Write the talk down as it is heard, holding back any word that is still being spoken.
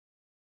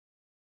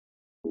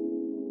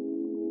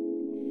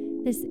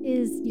This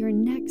is your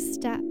next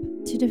step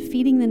to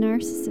defeating the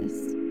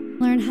narcissist.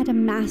 Learn how to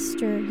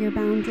master your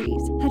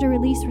boundaries, how to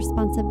release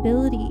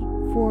responsibility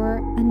for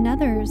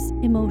another's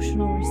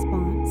emotional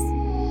response,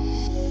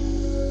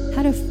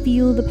 how to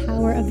feel the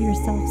power of your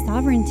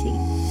self-sovereignty,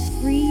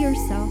 free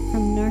yourself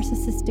from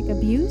narcissistic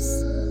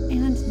abuse,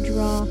 and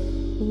draw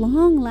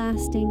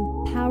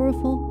long-lasting,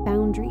 powerful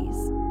boundaries.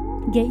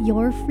 Get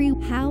your free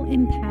How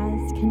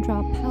Empaths Can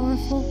Draw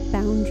Powerful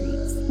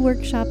Boundaries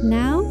workshop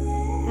now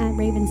at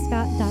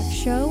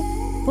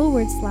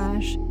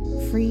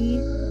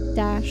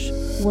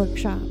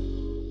ravenscott.show/free-workshop.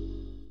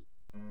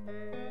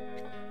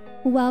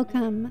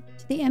 Welcome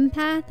to the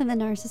Empath and the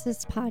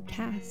Narcissist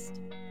podcast,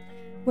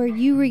 where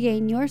you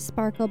regain your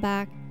sparkle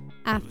back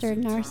after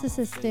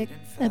narcissistic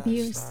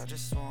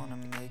abuse.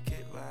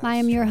 I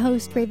am your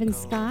host, Raven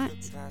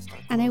Scott,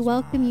 and I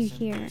welcome you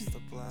here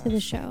to the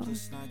show.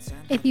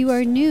 If you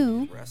are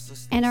new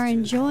and are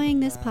enjoying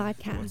this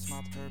podcast,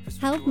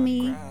 help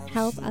me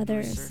help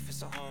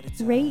others.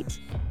 Rate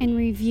and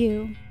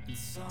review.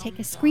 Take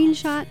a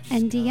screenshot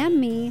and DM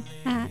me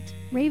at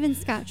Raven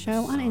Scott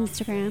Show on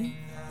Instagram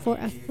for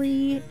a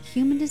free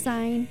human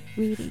design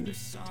reading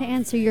to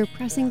answer your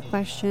pressing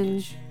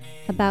question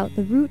about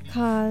the root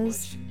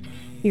cause,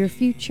 your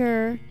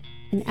future,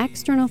 and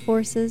external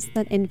forces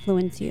that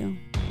influence you.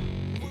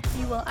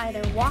 You will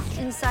either walk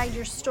inside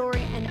your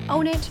story and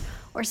own it,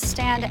 or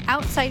stand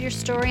outside your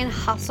story and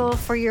hustle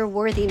for your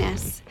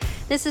worthiness.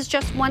 This is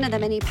just one of the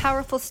many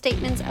powerful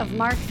statements of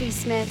Mark V.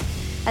 Smith.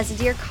 As a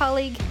dear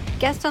colleague,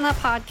 guest on the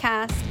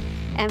podcast,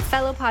 and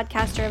fellow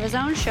podcaster of his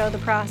own show, The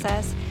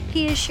Process,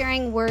 he is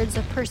sharing words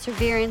of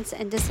perseverance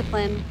and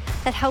discipline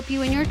that help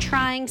you in your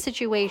trying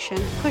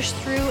situation push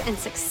through and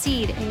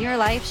succeed in your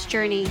life's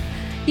journey.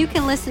 You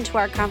can listen to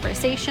our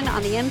conversation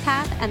on the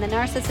Empath and the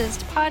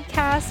Narcissist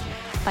podcast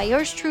by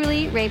yours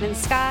truly, Raven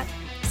Scott,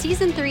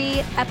 Season 3,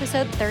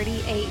 Episode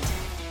 38.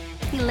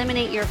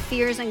 Eliminate your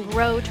fears and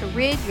grow to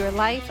rid your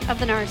life of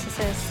the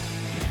narcissist.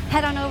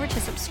 Head on over to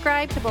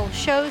subscribe to both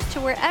shows to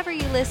wherever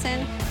you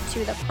listen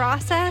to The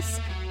Process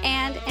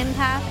and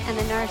Empath and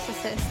the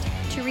Narcissist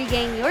to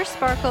regain your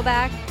sparkle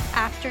back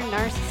after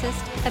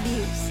narcissist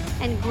abuse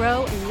and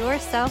grow in your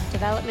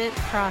self-development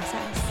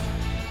process.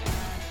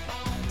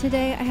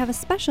 Today, I have a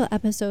special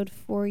episode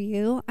for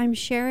you. I'm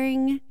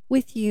sharing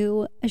with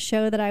you a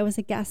show that I was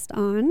a guest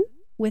on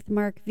with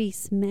Mark V.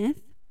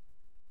 Smith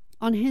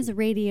on his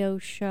radio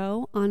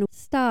show on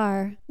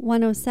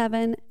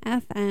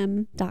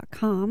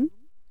star107fm.com.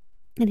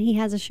 And he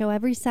has a show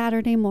every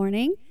Saturday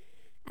morning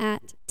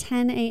at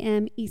 10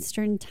 a.m.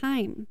 Eastern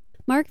Time.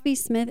 Mark V.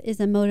 Smith is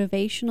a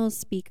motivational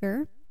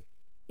speaker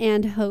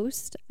and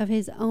host of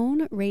his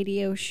own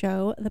radio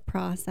show, The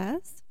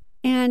Process.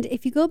 And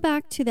if you go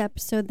back to the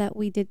episode that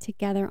we did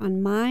together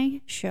on my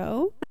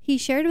show, he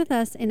shared with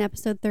us in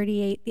episode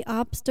 38, the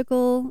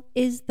obstacle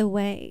is the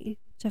way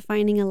to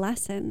finding a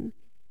lesson.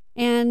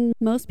 And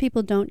most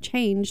people don't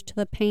change till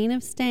the pain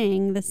of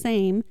staying the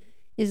same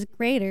is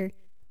greater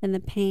than the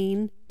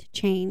pain to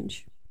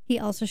change. He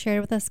also shared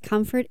with us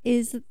comfort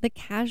is the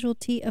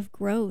casualty of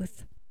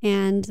growth.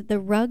 And the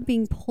rug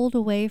being pulled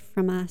away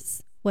from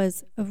us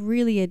was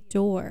really a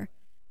door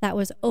that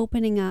was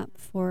opening up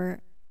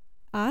for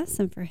us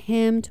and for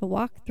him to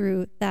walk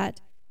through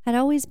that had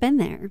always been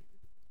there.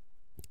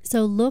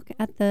 So look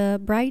at the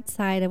bright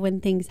side of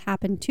when things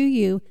happen to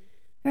you,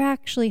 they're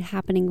actually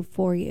happening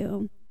for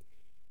you.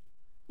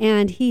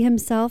 And he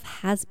himself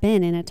has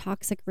been in a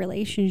toxic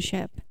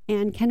relationship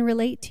and can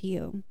relate to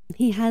you.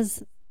 He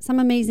has some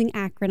amazing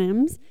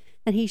acronyms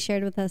that he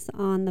shared with us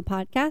on the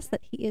podcast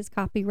that he is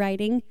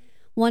copywriting.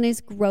 One is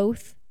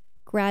growth,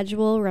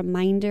 gradual,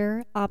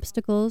 reminder,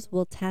 obstacles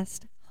will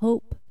test,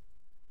 hope.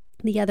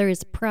 The other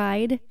is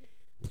pride.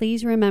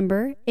 Please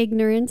remember,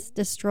 ignorance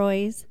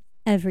destroys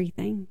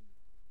everything.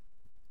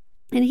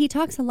 And he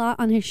talks a lot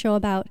on his show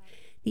about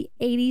the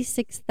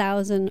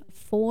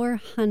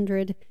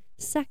 86,400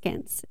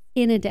 seconds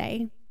in a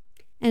day.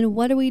 And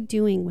what are we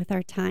doing with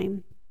our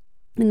time?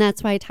 And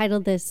that's why I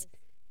titled this,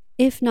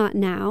 If Not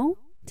Now,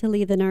 to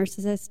Leave the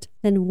Narcissist,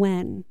 Then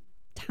When?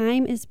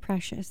 Time is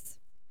precious.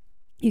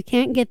 You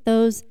can't get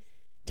those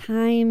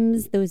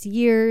times, those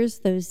years,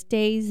 those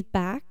days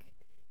back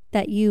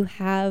that you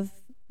have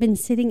been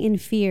sitting in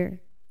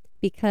fear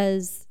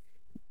because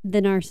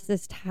the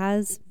narcissist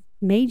has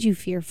made you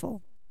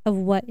fearful of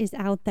what is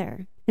out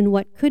there and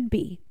what could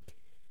be.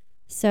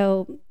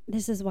 So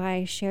this is why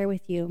I share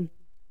with you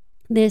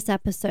this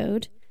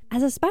episode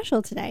as a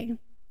special today.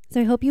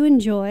 So I hope you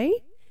enjoy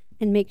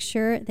and make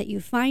sure that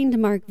you find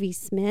Mark V.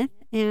 Smith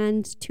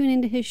and tune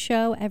into his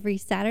show every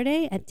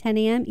Saturday at 10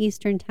 a.m.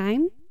 Eastern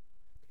Time.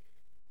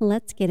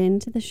 Let's get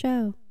into the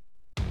show.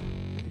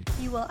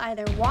 You will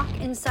either walk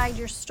inside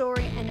your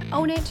story and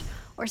own it,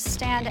 or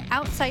stand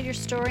outside your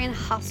story and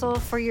hustle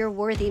for your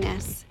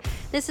worthiness.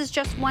 This is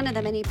just one of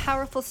the many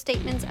powerful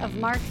statements of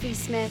Mark V.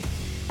 Smith.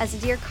 As a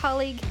dear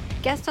colleague,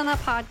 guest on the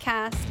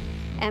podcast,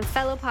 and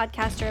fellow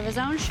podcaster of his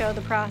own show,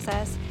 The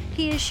Process,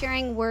 he is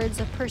sharing words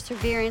of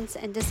perseverance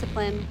and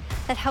discipline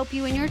that that help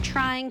you in your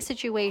trying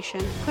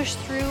situation push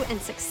through and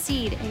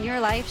succeed in your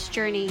life's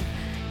journey.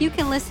 You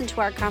can listen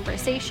to our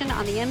conversation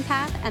on the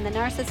Empath and the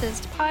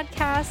Narcissist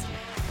podcast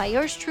by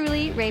yours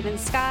truly, Raven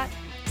Scott,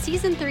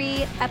 Season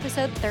 3,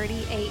 Episode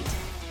 38.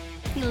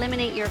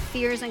 Eliminate your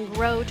fears and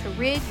grow to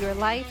rid your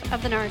life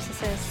of the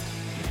narcissist.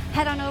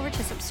 Head on over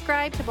to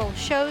subscribe to both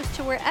shows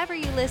to wherever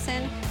you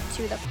listen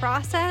to The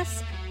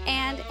Process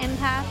and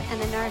Empath and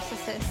the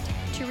Narcissist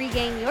to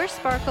regain your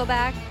sparkle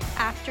back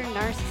after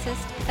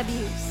narcissist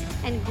abuse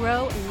and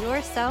grow in your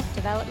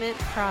self-development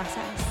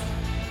process.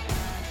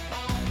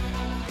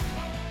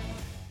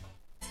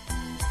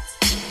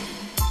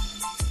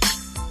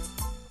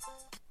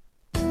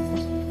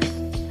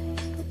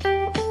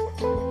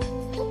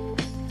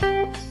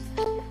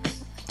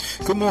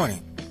 Good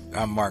morning.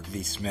 I'm Mark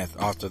V. Smith,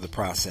 author of The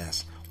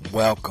Process.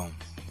 Welcome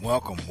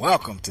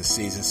to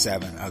Season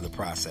 7 of The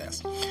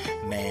Process.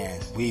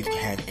 Man, we've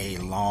had a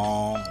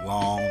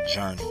long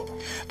journey,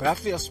 but I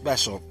feel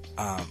special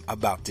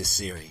about this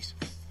series.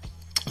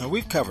 Now,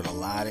 we've covered a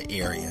lot of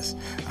areas.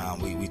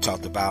 We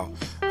talked about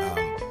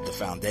the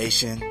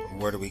foundation,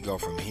 where do we go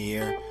from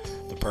here,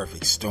 the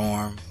perfect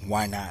storm,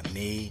 why not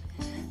me,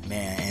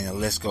 man, and the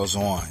list goes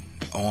on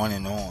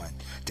and on,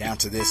 down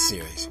to this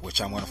series, which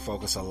I'm going to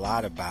focus a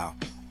lot about,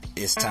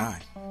 is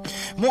time.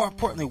 More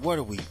importantly, what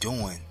are we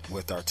doing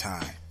with our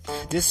time?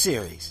 This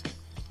series,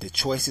 the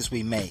choices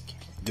we make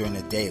during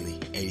the daily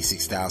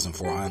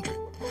 86,400.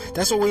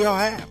 That's what we all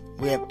have.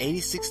 We have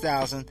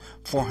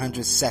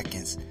 86,400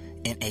 seconds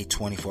in a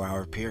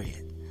 24-hour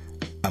period.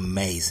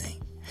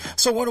 Amazing.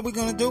 So what are we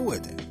going to do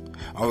with it?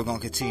 Are we going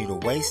to continue to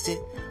waste it?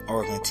 Or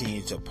are we going to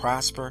continue to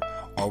prosper?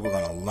 Or are we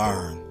going to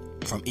learn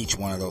from each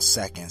one of those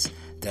seconds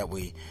that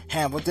we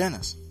have within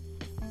us?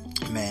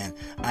 Man,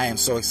 I am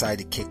so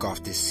excited to kick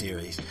off this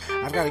series.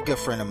 I've got a good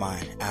friend of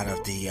mine out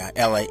of the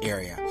LA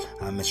area,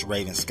 Miss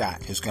Raven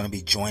Scott, who's going to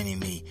be joining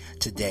me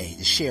today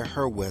to share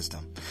her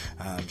wisdom.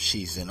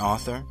 She's an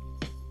author.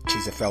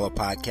 She's a fellow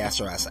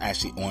podcaster. I was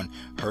actually on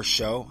her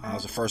show. I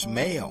was the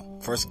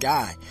first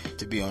guy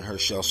to be on her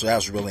show, so that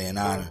was really an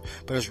honor.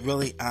 But it's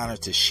really an honor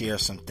to share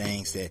some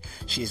things that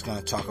she's going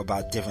to talk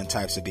about, different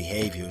types of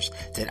behaviors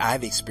that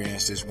I've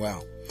experienced as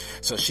well.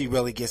 So she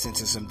really gets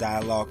into some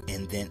dialogue,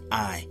 and then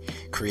I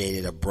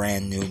created a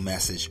brand new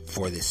message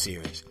for this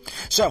series.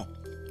 So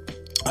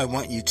I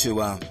want you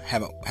to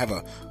have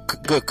a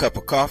good cup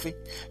of coffee.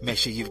 Make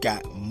sure you've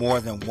got more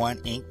than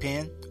one ink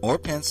pen or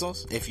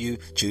pencils. If you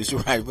choose to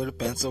write with a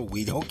pencil,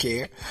 we don't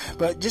care.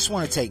 But just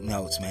want to take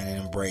notes, man,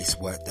 and embrace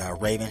what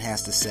Raven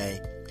has to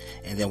say,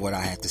 and then what I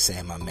have to say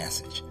in my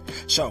message.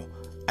 So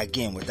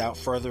again, without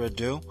further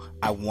ado,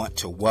 I want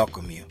to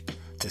welcome you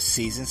to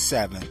Season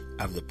 7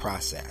 of The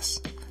Process,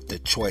 the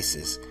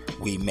choices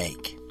we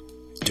make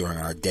during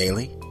our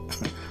daily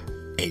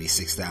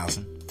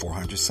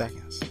 86,400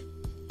 seconds.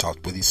 Talk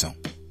with you soon.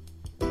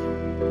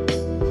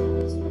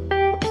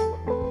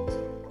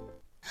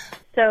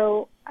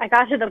 So I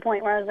got to the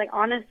point where I was like,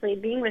 honestly,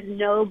 being with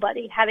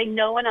nobody, having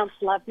no one else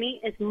love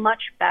me is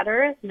much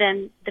better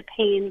than the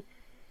pain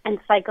and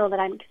cycle that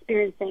I'm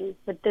experiencing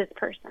with this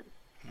person.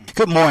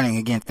 Good morning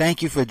again.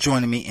 Thank you for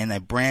joining me in a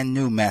brand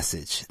new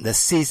message, the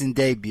season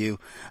debut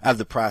of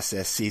The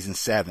Process, Season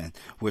 7,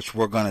 which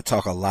we're going to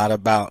talk a lot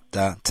about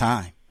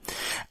time.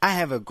 I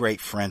have a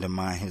great friend of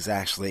mine who's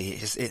actually,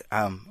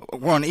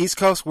 we're on the East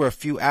Coast. We're a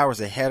few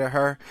hours ahead of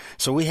her.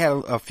 So we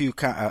had a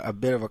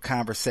bit of a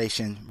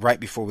conversation right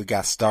before we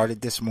got started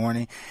this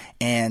morning.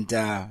 And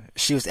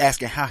she was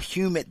asking how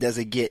humid does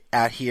it get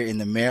out here in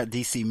the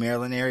D.C.,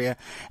 Maryland area.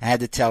 I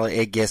had to tell her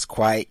it gets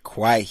quite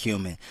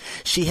humid.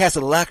 She has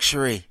the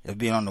luxury of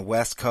being on the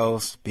West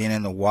Coast, being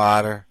in the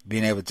water,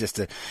 being able just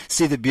to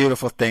see the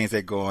beautiful things that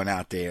are going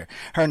out there.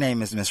 Her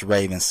name is Miss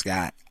Raven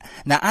Scott.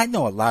 Now, I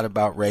know a lot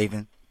about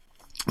Raven,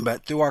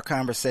 but through our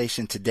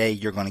conversation today,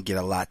 you're going to get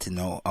a lot to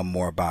know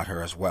more about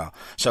her as well.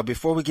 So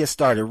before we get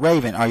started,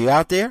 Raven, are you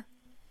out there?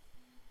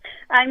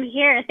 I'm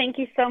here. Thank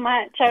you so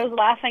much. I was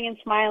laughing and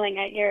smiling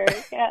at your,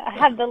 I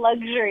have the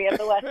luxury of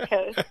the West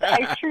Coast.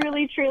 I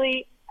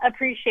truly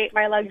appreciate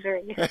my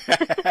luxury.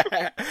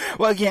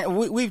 Well, again,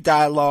 we've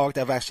dialogued.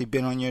 I've actually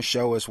been on your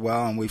show as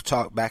well, and we've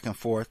talked back and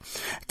forth.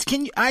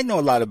 I know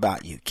a lot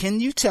about you.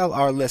 Can you tell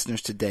our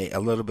listeners today a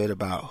little bit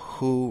about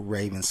who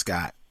Raven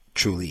Scott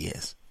truly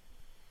is?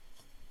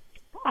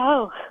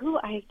 Oh, who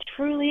I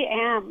truly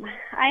am.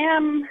 I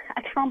am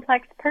a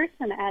complex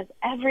person, as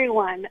every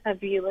one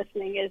of you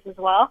listening is as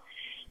well.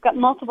 Got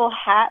multiple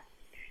hats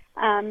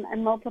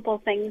and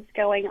multiple things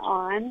going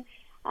on.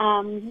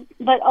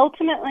 But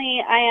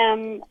ultimately, I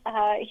am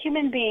a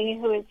human being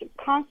who is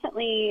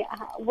constantly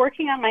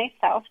working on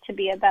myself to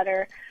be a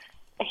better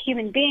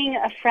human being,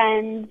 a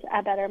friend,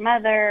 a better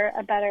mother,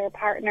 a better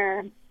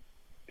partner,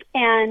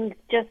 and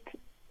just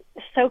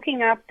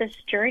soaking up this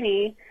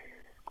journey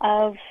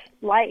of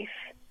life.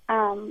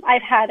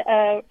 I've had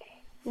a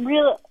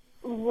real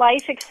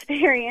life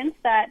experience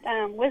that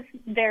was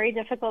very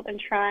difficult and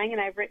trying, and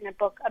I've written a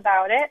book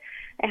about it.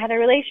 I had a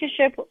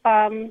relationship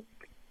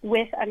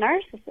with a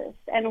narcissist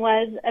and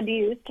was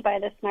abused by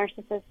this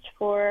narcissist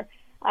for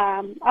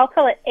I'll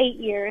call it 8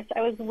 years.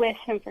 I was with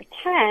him for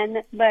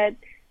 10, but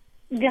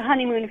the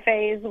honeymoon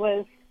phase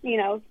was,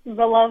 the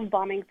love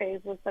bombing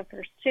phase was the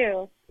first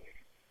 2.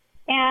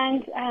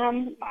 And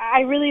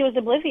I really was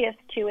oblivious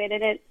to it,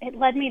 and it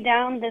led me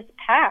down this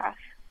path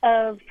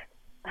of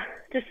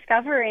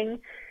discovering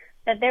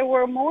that there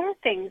were more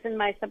things in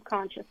my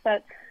subconscious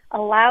that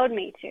allowed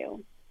me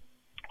to.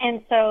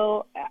 And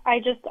so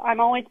I'm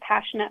always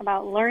passionate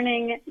about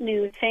learning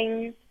new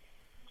things,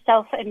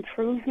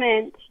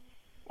 self-improvement,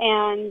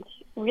 and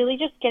really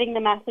just getting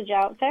the message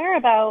out there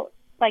about,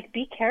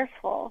 be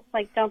careful.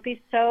 Don't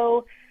be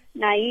so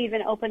naive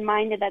and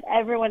open-minded that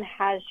everyone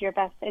has your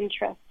best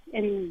interest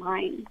in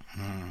mind.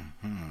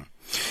 Mm-hmm.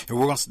 And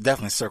we're going to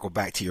definitely circle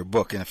back to your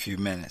book in a few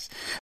minutes.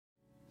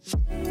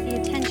 The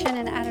attention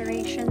and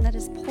adoration that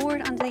is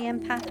poured onto the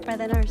empath by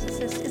the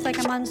narcissist is like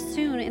a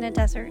monsoon in a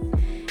desert,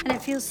 and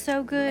it feels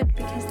so good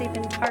because they've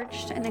been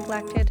parched and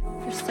neglected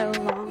for so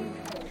long.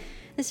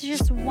 This is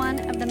just one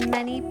of the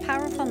many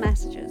powerful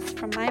messages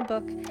from my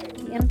book,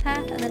 The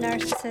Empath and the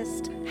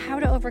Narcissist: How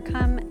to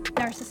Overcome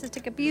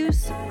Narcissistic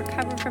Abuse,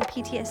 Recover from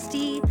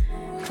PTSD,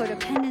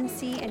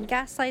 Codependency, and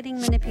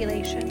Gaslighting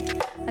Manipulation,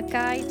 a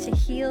guide to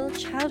heal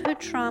childhood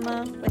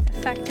trauma with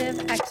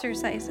effective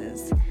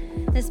exercises.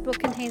 This book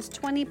contains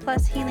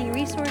 20-plus healing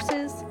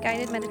resources,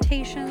 guided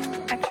meditations,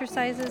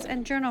 exercises,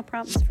 and journal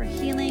prompts for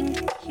healing,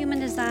 human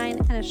design,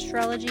 and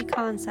astrology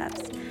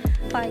concepts.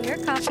 Buy your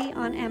copy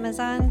on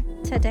Amazon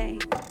today.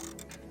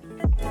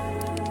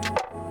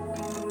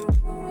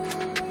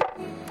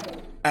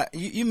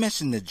 You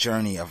mentioned the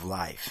journey of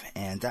life,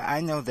 and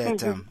I know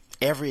that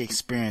every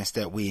experience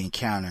that we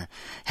encounter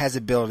has the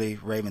ability,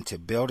 Raven, to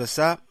build us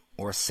up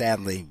or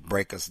sadly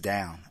break us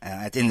down.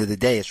 And at the end of the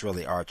day, it's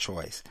really our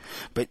choice.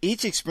 But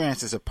each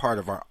experience is a part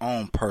of our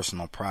own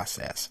personal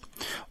process.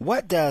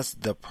 What does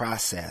the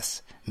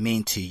process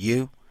mean to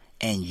you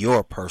and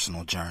your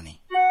personal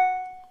journey?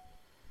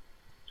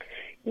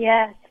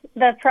 Yes,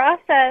 the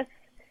process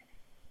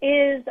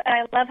is,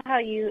 I love how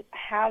you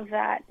have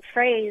that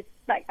phrase,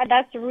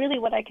 that's really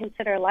what I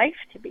consider life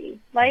to be.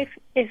 Life,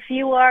 if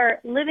you are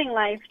living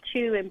life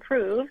to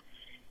improve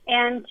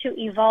and to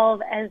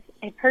evolve as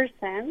a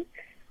person,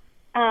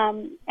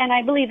 and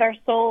I believe our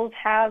souls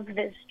have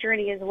this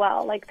journey as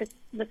well,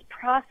 this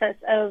process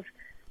of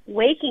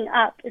waking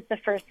up is the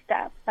first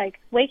step,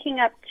 waking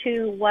up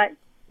to what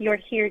you're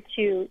here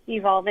to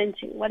evolve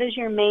into. What is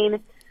your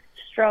main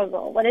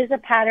struggle? What is a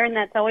pattern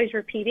that's always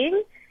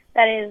repeating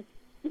that is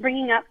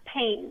bringing up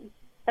pain?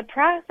 The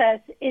process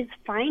is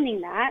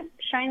finding that,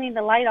 shining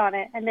the light on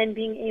it, and then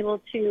being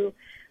able to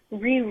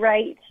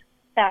rewrite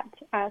that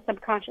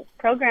subconscious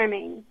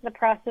programming. The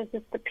process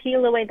is to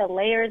peel away the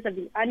layers of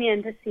the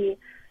onion to see,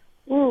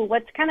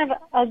 what's kind of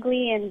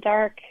ugly and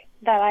dark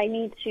that I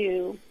need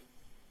to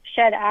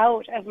shed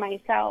out of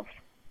myself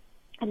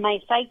and my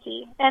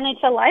psyche. And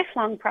it's a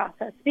lifelong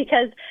process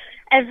because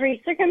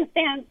every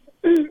circumstance,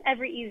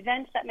 every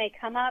event that may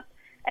come up,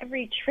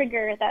 every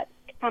trigger that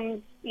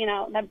comes,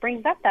 that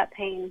brings up that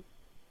pain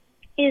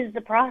is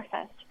the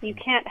process. You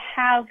can't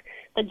have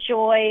the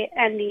joy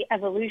and the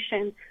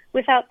evolution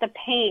without the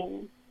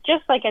pain.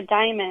 Just like a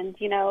diamond,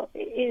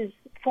 is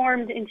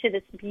formed into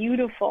this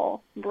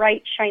beautiful,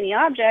 bright, shiny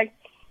object,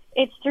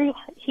 it's through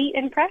heat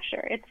and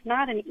pressure. It's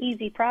not an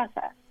easy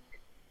process.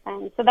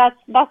 So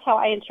that's how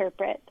I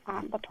interpret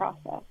the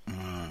process.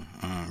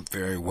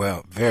 Very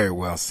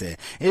well said.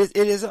 It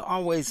is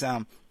always,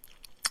 a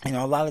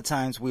lot of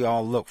times we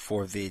all look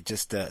for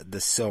the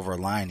silver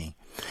lining.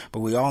 But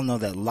we all know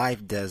that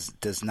life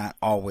does not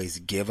always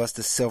give us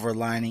the silver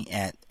lining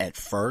at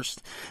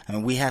first. I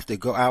mean, we have to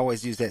go. I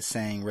always use that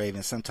saying,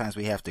 Raven, sometimes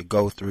we have to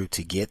go through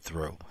to get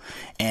through.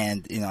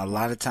 And, a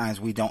lot of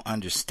times we don't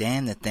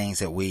understand the things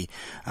that we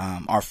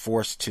are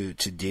forced to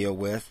deal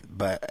with.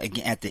 But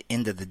again, at the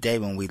end of the day,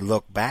 when we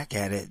look back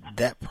at it,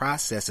 that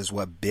process is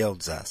what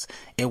builds us.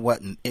 It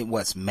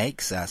what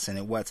makes us, and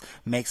it what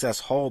makes us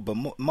whole.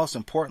 But most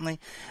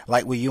importantly,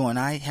 like what you and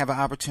I have an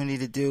opportunity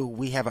to do,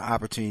 we have an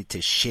opportunity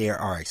to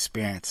share our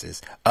experiences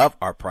of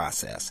our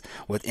process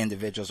with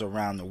individuals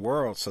around the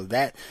world. So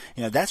that,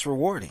 that's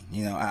rewarding.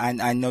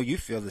 I know you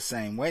feel the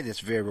same way. That's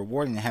very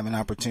rewarding to have an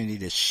opportunity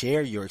to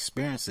share your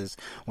experiences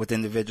with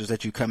individuals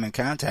that you come in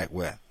contact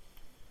with.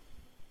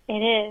 It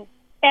is.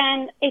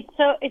 And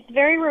it's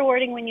very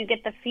rewarding when you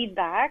get the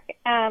feedback,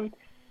 to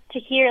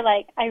hear,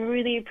 I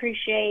really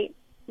appreciate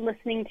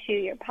listening to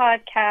your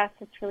podcast.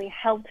 It's really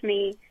helped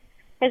me.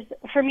 Because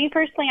for me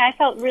personally, I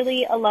felt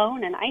really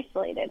alone and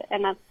isolated,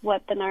 and that's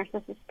what the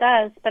narcissist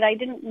does. But I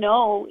didn't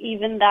know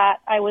even that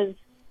I was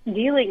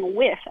dealing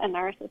with a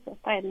narcissist.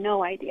 I had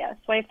no idea.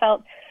 So I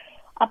felt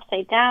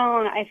upside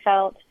down. I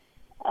felt,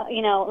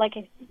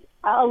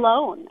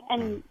 alone.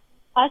 And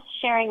us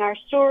sharing our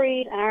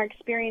stories and our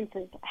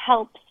experiences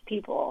helps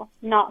people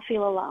not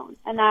feel alone.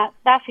 And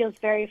that feels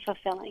very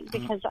fulfilling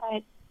because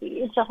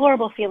it's a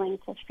horrible feeling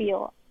to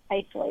feel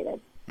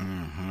isolated.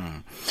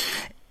 Mm-hmm.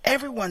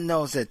 Everyone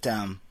knows that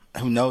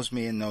who knows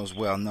me and knows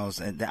well knows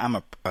that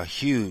I'm a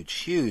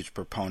huge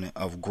proponent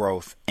of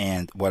growth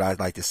and what I'd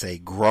like to say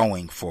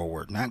growing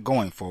forward, not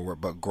going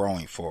forward, but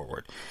growing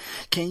forward.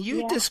 Can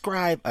you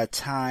describe a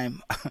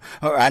time,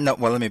 or I know,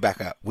 well, let me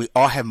back up. We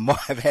all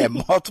have had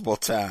multiple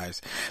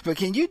times, but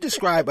can you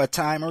describe a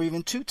time or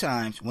even two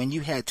times when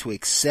you had to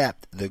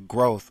accept the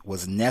growth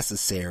was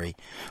necessary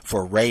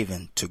for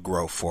Raven to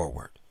grow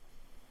forward?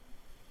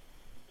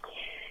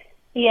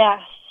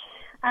 Yes.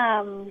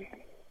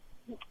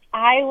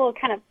 I will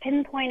kind of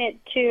pinpoint it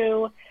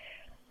to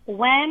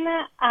when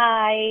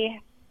I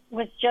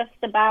was just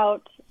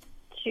about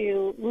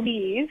to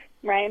leave,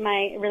 right,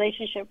 my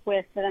relationship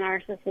with the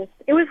narcissist.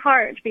 It was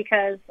hard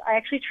because I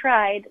actually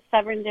tried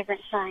 7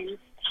 different times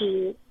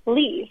to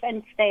leave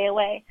and stay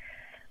away.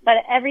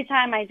 But every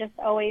time I just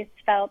always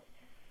felt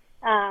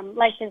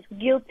like this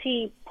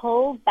guilty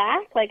pull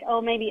back, like,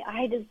 oh, maybe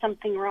I did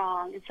something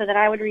wrong. And so then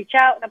I would reach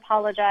out and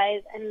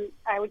apologize, and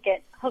I would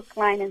get hook,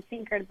 line, and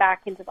sinkered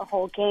back into the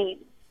whole game.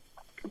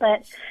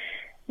 But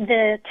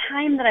the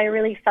time that I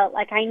really felt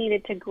like I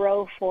needed to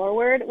grow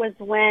forward was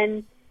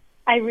when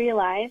I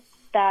realized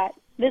that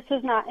this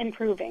was not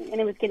improving,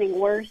 and it was getting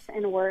worse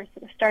and worse.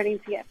 It was starting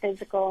to get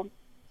physical.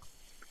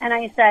 And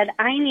I said,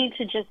 I need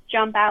to just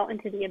jump out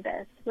into the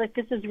abyss. Like,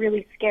 this is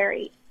really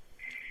scary.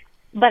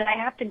 But I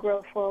have to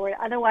grow forward.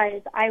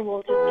 Otherwise, I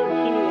will just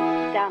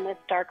continue down this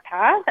dark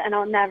path, and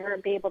I'll never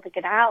be able to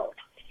get out.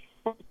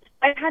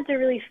 I had to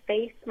really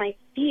face my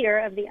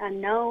fear of the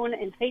unknown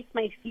and face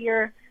my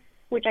fear,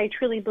 which I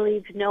truly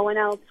believed no one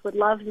else would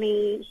love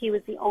me. He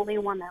was the only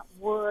one that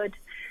would.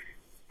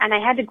 And I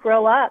had to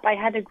grow up. I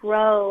had to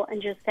grow and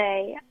just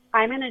say,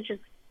 I'm going to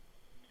just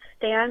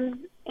stand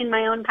in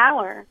my own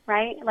power,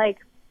 right? Like,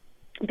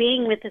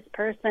 being with this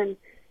person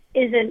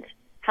isn't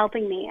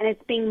helping me, and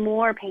it's being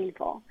more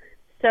painful.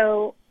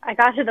 So I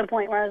got to the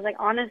point where I was like,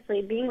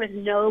 honestly, being with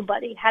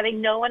nobody,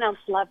 having no one else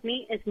love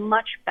me is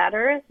much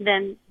better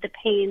than the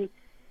pain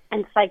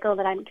and cycle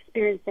that I'm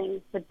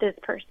experiencing with this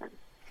person.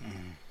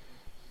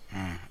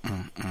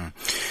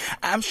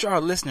 I'm sure our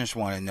listeners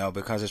want to know,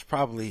 because there's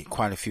probably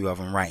quite a few of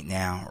them right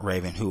now,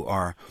 Raven, who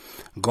are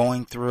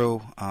going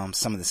through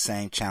some of the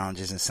same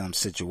challenges in some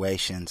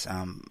situations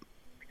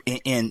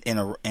in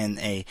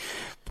a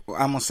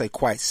I'm going to say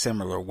quite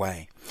similar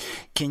way.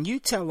 Can you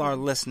tell our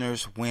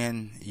listeners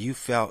when you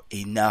felt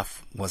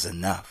enough was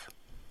enough?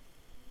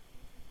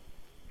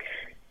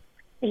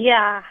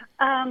 Yeah.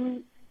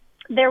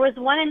 There was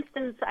one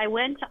instance I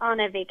went on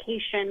a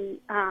vacation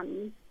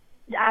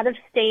out of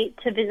state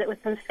to visit with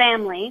some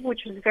family,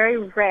 which was very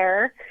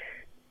rare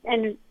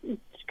and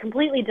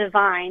completely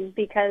divine,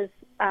 because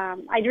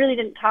I really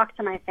didn't talk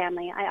to my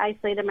family. I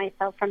isolated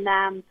myself from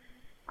them.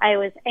 I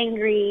was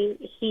angry.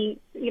 He,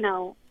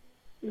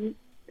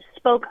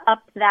 spoke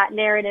up that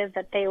narrative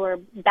that they were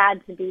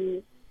bad to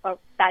be, or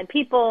bad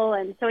people,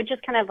 and so it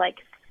just kind of like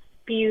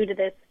spewed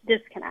this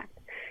disconnect.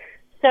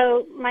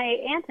 So my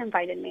aunt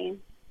invited me,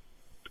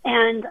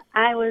 and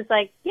I was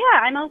like, yeah,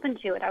 I'm open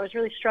to it. I was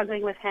really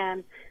struggling with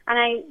him, and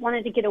I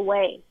wanted to get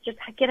away, just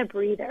get a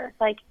breather,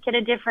 like get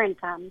a different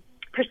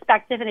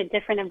perspective in a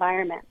different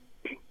environment.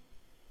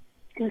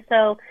 And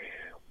so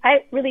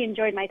I really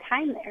enjoyed my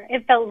time there.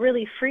 It felt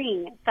really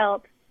freeing. It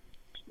felt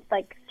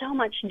like so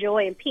much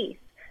joy and peace.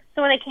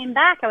 So when I came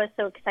back, I was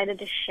so excited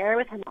to share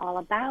with him all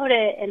about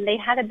it. And they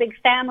had a big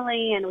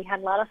family, and we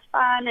had a lot of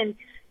fun, and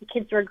the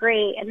kids were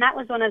great. And that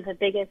was one of the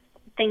biggest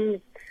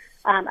things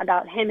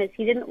about him, is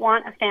he didn't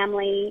want a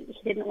family.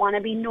 He didn't want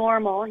to be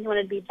normal. He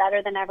wanted to be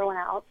better than everyone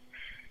else.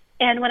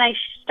 And when I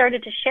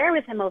started to share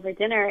with him over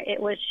dinner, it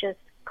was just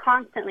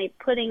constantly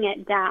putting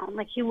it down.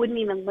 Like, he wouldn't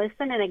even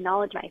listen and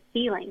acknowledge my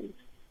feelings.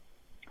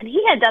 And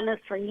he had done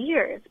this for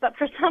years, but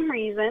for some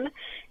reason,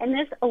 in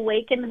this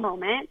awakened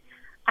moment,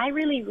 I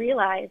really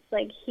realized,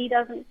 like, he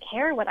doesn't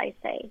care what I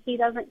say. He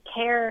doesn't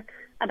care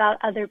about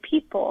other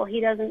people. He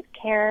doesn't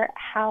care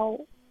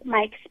how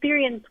my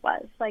experience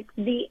was. Like,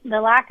 the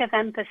lack of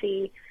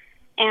empathy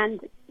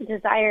and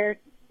desire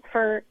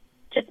for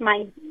just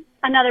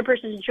another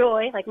person's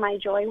joy, like my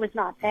joy, was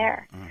not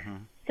there. Mm-hmm.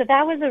 So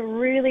that was a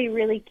really,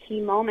 really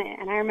key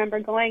moment. And I remember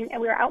we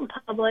were out in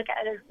public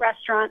at a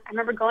restaurant. I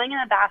remember going in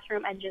the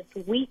bathroom and just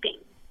weeping,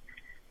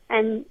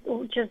 and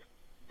just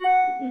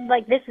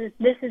like, this is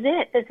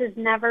it. This is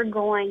never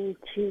going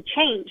to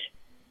change.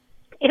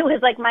 It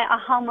was like my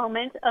aha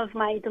moment of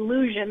my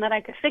delusion that I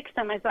could fix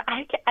him.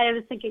 I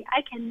was thinking,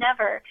 I can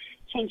never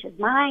change his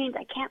mind.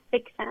 I can't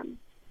fix him,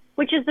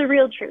 which is the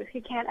real truth.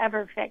 You can't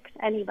ever fix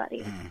anybody.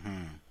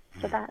 Mm-hmm.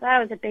 So that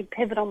was a big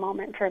pivotal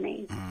moment for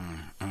me.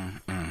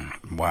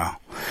 Wow.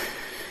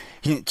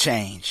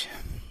 Change.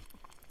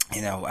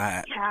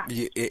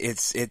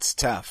 It's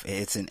tough.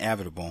 It's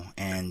inevitable.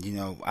 And,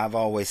 I've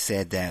always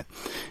said that,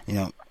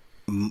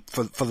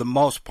 for the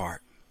most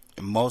part,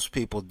 most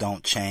people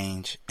don't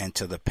change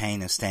until the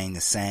pain of staying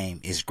the same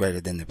is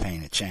greater than the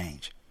pain of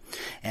change.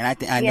 And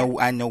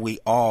I know we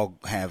all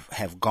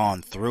have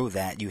gone through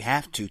that. You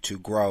have to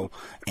grow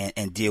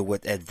and deal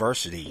with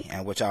adversity,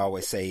 and which I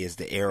always say is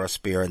the era,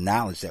 spirit,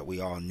 knowledge that we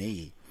all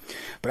need.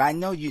 But I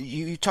know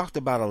you talked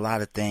about a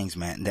lot of things,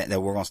 man, that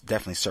we're going to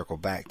definitely circle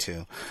back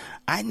to.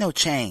 I know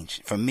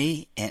change for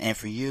me and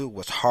for you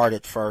was hard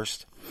at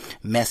first,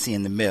 messy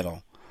in the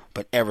middle,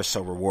 but ever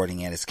so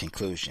rewarding at its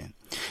conclusion.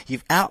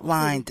 You've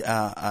outlined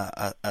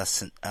a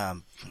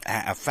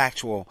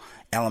factual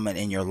element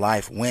in your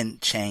life when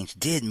change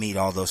did meet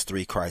all those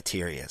three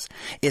criteria.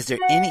 Is there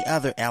any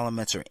other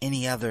elements or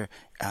any other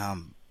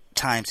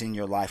times in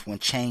your life when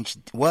change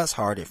was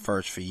hard at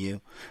first for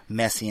you,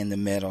 messy in the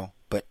middle,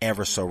 but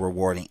ever so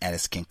rewarding at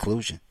its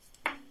conclusion?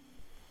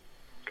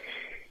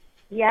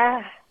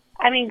 Yeah.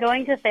 I mean,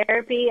 going to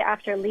therapy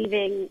after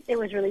leaving, it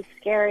was really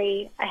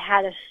scary. I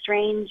had a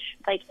strange,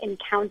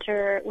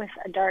 encounter with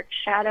a dark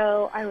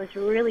shadow. I was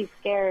really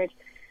scared.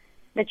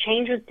 The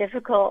change was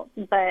difficult,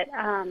 but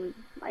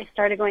I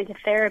started going to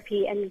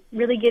therapy and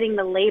really getting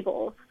the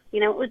labels. It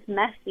was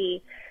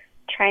messy,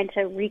 trying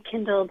to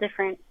rekindle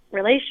different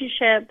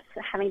relationships,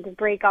 having to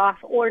break off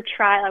or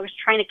I was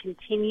trying to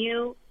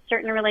continue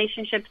certain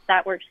relationships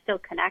that were still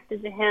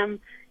connected to him,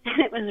 and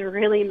it was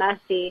really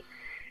messy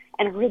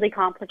and really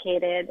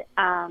complicated.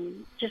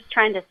 Just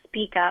trying to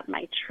speak up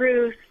my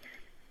truth.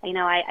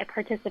 I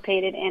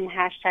participated in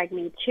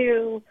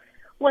 #MeToo.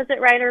 Was it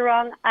right or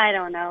wrong? I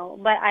don't know,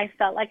 but I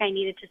felt like I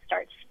needed to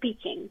start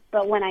speaking.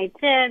 But when I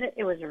did,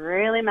 it was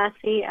really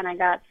messy, and I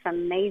got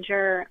some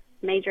major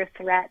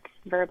threats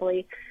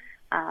verbally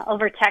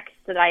over text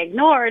that I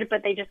ignored,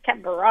 but they just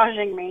kept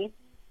barraging me.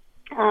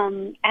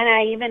 And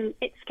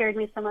it scared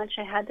me so much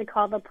I had to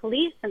call the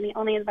police, and the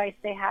only advice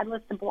they had was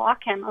to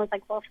block him. I was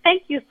like, well,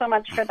 thank you so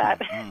much for that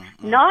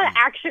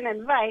non-action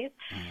advice.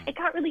 It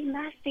got really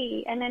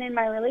messy. And then in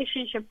my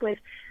relationship with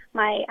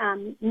my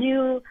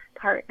new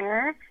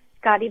partner,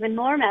 it got even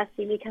more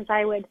messy because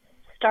I would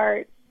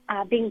start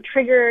being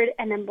triggered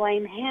and then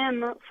blame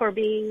him for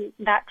being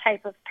that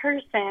type of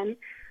person,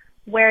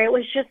 where it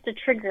was just a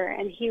trigger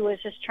and he was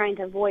just trying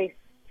to voice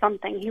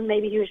something.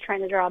 Maybe he was trying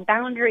to draw a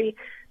boundary.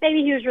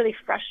 Maybe he was really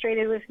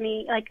frustrated with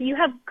me. You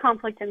have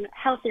conflict in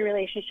healthy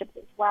relationships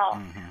as well.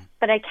 Mm-hmm.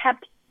 But I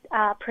kept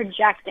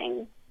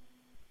projecting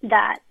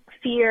that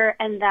fear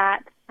and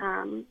that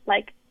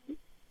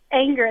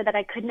anger that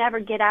I could never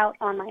get out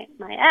on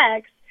my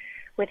ex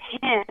with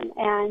him.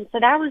 And so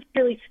that was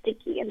really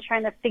sticky, and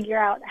trying to figure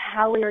out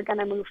how we were going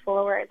to move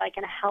forward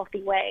in a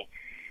healthy way.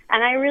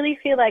 And I really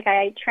feel like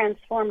I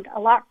transformed a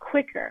lot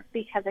quicker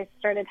because I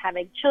started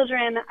having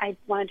children. I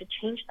wanted to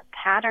change the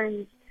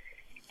patterns.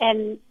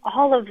 And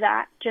all of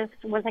that just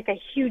was like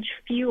a huge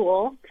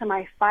fuel to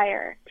my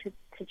fire to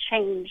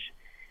change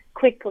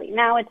quickly.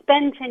 Now, it's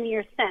been 10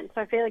 years since,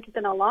 so I feel like it's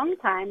been a long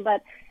time.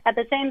 But at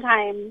the same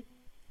time,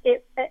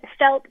 it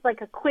felt like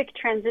a quick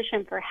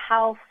transition for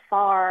how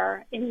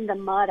far in the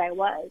mud I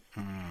was.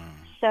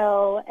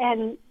 So,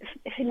 and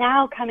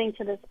now coming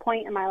to this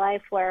point in my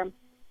life where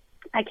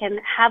I can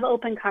have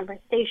open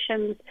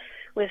conversations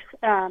with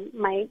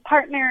my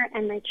partner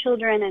and my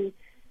children, and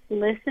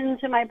listen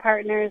to my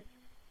partners,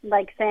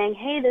 saying,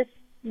 hey,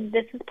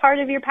 this is part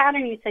of your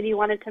pattern you said you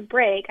wanted to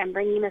break. I'm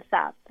bringing this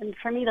up. And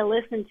for me to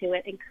listen to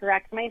it and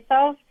correct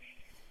myself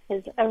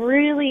is a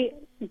really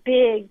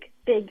big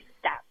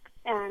step.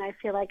 And I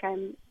feel like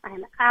I'm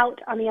out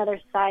on the other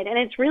side. And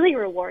it's really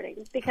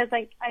rewarding because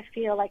I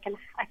feel like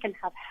I can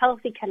have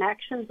healthy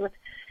connections with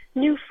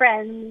new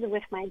friends,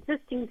 with my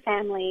existing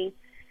family,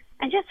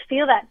 and just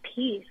feel that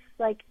peace,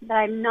 that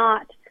I'm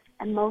not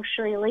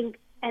emotionally linked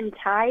and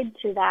tied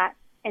to that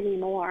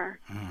anymore.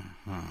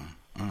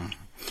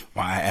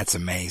 Wow, that's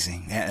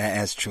amazing.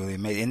 That's truly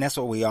amazing. And that's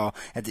what we all,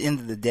 at the end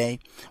of the day,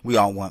 we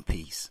all want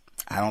peace.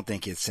 I don't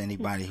think it's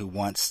anybody who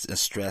wants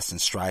stress and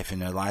strife in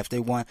their life. They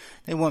want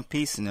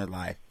peace in their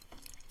life.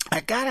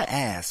 I gotta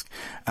ask,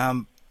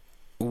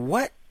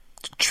 what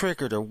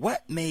triggered or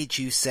what made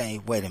you say,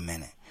 wait a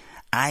minute,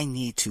 I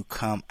need to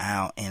come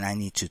out and I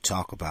need to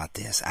talk about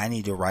this. I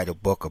need to write a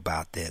book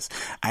about this.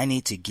 I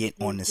need to get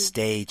on the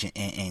stage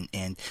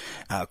and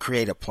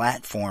create a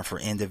platform for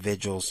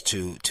individuals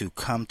to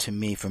come to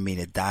me, for me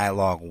to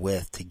dialogue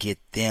with, to get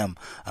them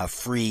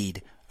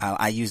freed.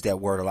 I use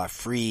that word a lot,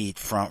 freed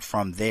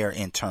from their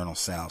internal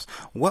selves.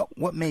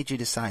 What made you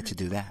decide to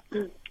do that?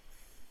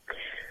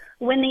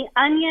 When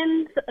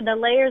the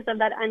layers of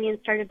that onion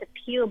started to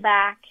peel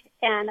back,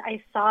 and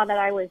I saw that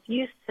I was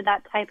used to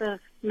that type of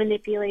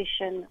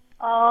manipulation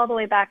all the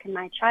way back in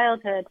my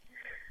childhood,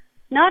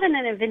 not in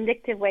a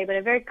vindictive way, but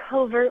a very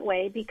covert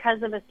way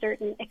because of a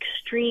certain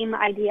extreme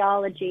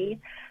ideology,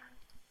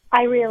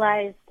 I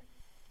realized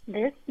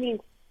this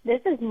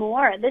is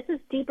more. This is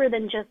deeper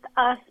than just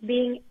us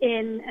being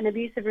in an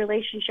abusive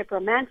relationship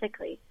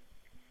romantically.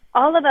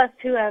 All of us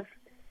who have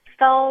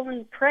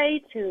fallen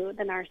prey to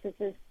the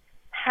narcissist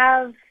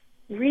have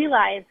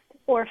realized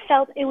or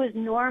felt it was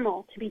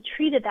normal to be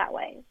treated that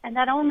way. And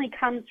that only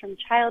comes from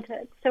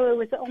childhood. So it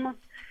was almost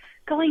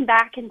going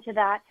back into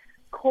that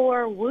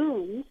core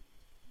wound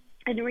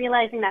and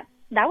realizing that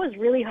was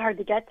really hard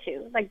to get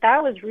to.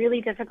 That was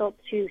really difficult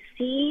to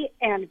see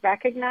and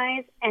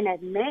recognize and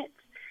admit.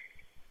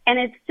 And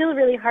it's still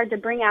really hard to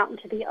bring out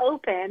into the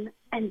open.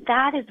 And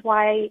that is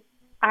why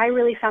I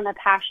really found a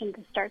passion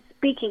to start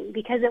speaking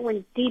because it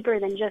went deeper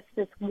than just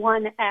this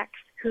one ex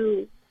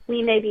who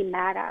we may be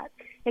mad at.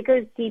 It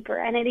goes deeper,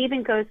 and it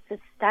even goes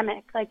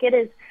systemic. Like, it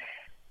is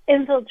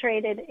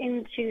infiltrated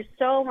into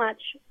so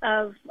much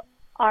of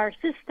our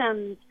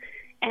systems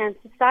and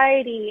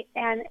society,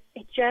 and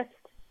it just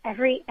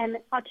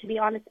to be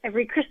honest,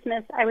 every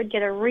Christmas I would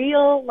get a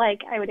real,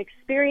 I would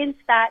experience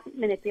that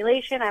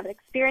manipulation, I would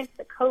experience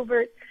the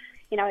covert,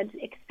 I'd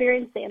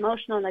experience the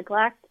emotional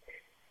neglect,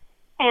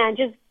 and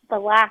just the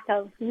lack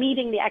of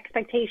meeting the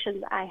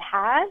expectations I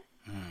had.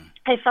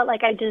 I felt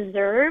like I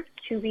deserved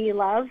to be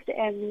loved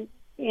and,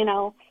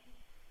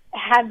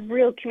 have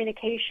real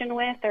communication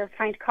with, or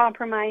find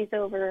compromise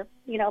over,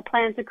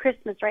 plans of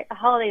Christmas, right? The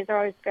holidays are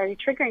always very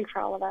triggering for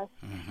all of us.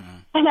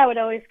 And I would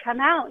always come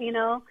out,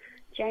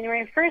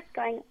 January 1st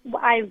going,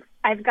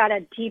 I've got to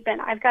deepen,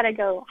 I've got to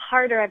go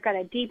harder, I've got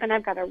to deepen,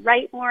 I've got to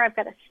write more, I've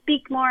got to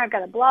speak more, I've got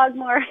to blog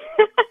more,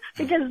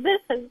 because this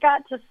has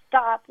got to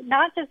stop,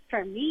 not just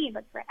for me,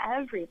 but for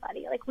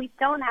everybody. Like, we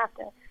don't have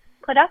to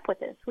put up with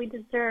this. We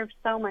deserve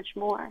so much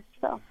more.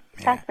 So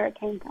that's where it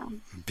came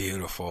from.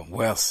 Beautiful.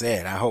 Well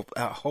said. I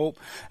hope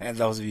and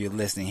those of you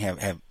listening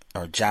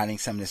are jotting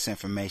some of this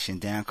information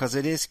down, because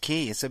it is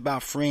key. It's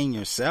about freeing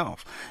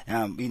yourself.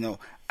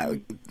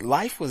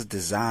 Life was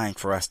designed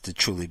for us to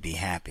truly be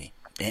happy.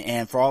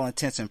 And for all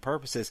intents and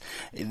purposes,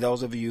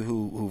 those of you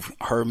who've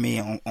heard me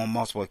on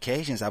multiple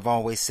occasions, I've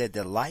always said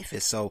that life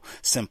is so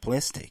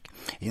simplistic.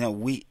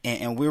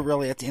 We're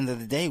really, at the end of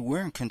the day,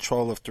 we're in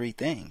control of three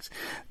things: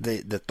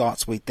 the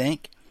thoughts we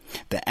think,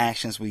 the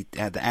actions we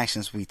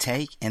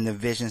take, and the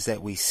visions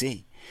that we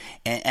see.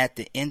 And at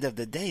the end of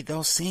the day,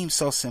 those seem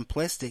so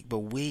simplistic, but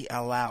we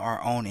allow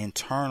our own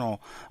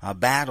internal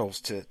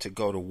battles to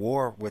go to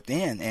war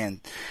within.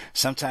 And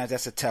sometimes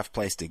that's a tough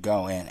place to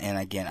go. And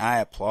again, I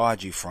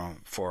applaud you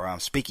for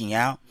speaking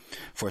out,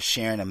 for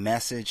sharing a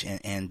message,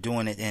 and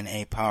doing it in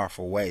a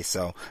powerful way.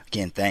 So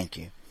again, thank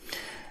you.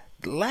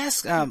 The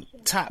last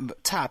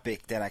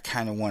topic that I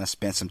kind of want to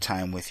spend some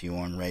time with you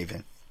on,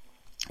 Raven,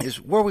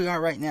 is where we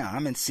are right now.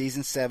 I'm in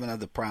season 7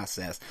 of the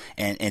process,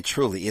 and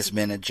truly it's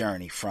been a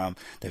journey from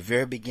the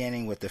very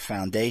beginning with the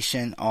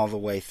foundation all the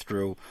way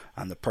through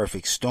the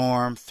perfect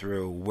storm,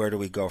 through where do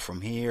we go from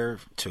here,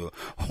 to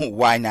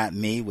why not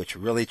me, which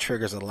really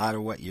triggers a lot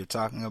of what you're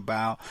talking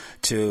about,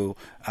 to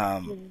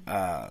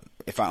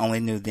if I only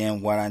knew then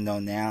what I know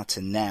now,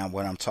 to now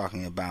what I'm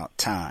talking about,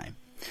 time.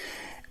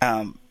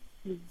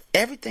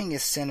 Everything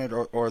is centered,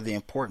 or the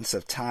importance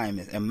of time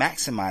and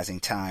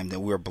maximizing time that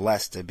we're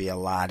blessed to be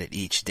allotted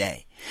each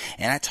day.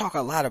 And I talk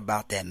a lot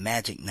about that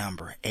magic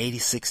number,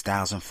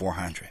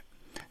 86,400,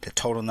 the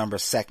total number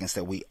of seconds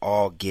that we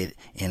all get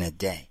in a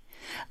day.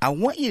 I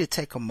want you to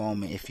take a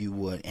moment, if you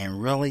would,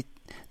 and really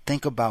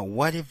think about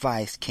what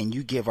advice can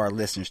you give our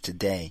listeners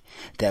today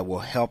that will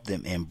help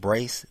them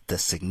embrace the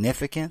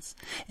significance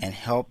and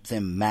help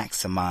them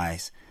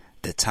maximize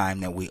the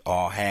time that we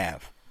all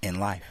have in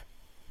life.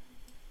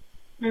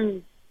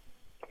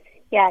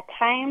 Yeah,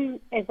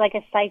 time is like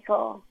a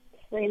cycle,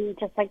 and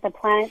just like the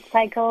planet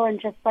cycle and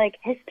just like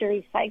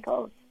history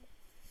cycles.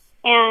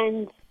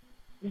 And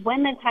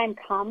when the time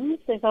comes,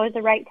 there's always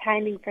the right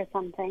timing for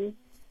something,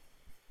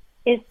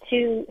 is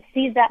to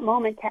seize that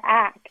moment to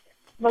act.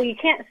 Well, you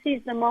can't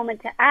seize the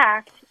moment to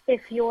act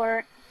if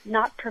you're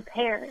not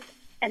prepared.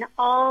 And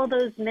all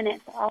those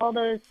minutes, all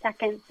those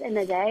seconds in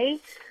the day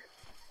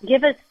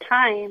give us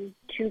time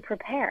to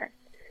prepare.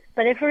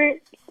 But if we're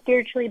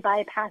spiritually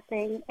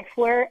bypassing, if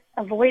we're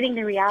avoiding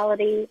the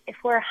reality, if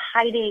we're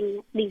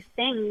hiding these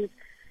things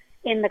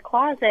in the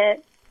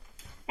closet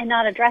and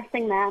not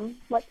addressing them,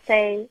 let's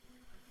say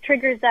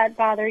triggers that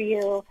bother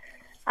you,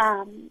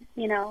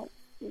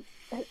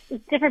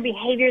 different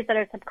behaviors that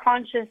are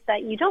subconscious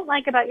that you don't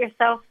like about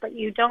yourself, but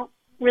you don't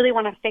really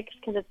want to fix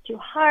because it's too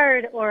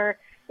hard or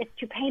it's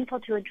too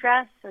painful to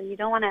address, or you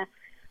don't want to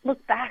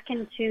look back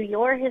into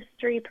your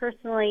history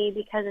personally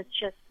because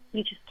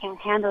you just can't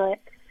handle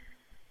it.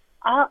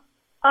 All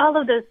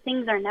of those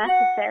things are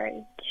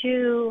necessary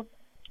to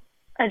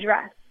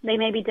address. They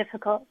may be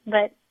difficult,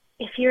 but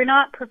if you're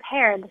not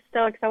prepared, the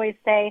Stoics always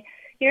say,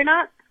 you're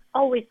not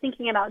always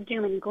thinking about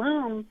doom and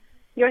gloom.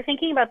 You're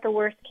thinking about the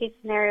worst case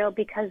scenario,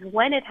 because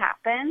when it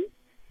happens,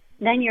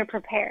 then you're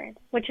prepared,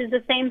 which is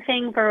the same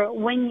thing for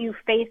when you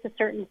face a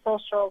certain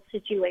social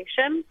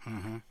situation.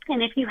 Mm-hmm.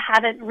 And if you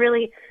haven't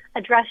really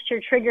addressed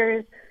your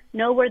triggers,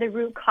 know where the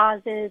root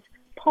cause is,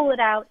 pull it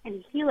out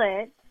and heal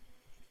it,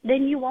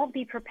 then you won't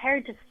be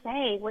prepared to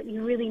say what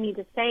you really need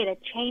to say to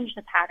change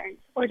the patterns,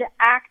 or to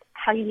act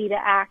how you need to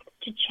act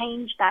to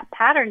change that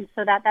pattern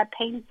so that that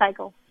pain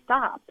cycle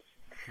stops.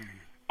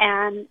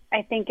 And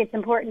I think it's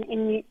important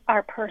in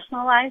our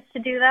personal lives to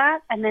do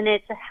that. And then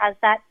it has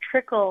that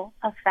trickle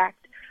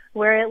effect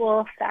where it will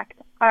affect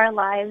our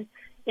lives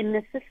in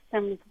the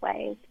systems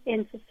ways,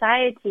 in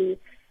society.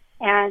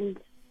 And,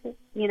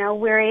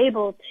 we're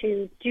able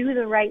to do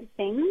the right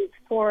things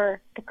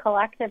for the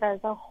collective as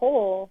a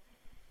whole.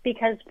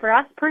 Because for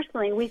us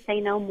personally, we say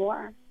no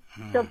more.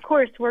 So, of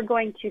course, we're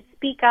going to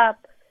speak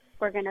up.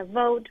 We're going to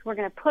vote. We're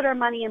going to put our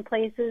money in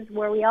places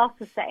where we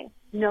also say,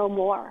 no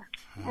more.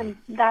 And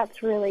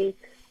that's really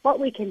what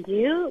we can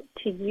do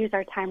to use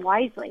our time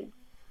wisely.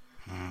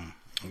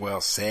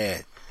 Well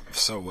said.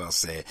 So well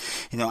said.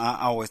 I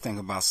always think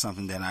about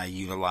something that I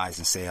utilize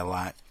and say a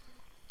lot.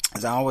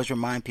 As I always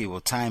remind people,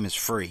 time is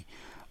free,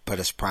 but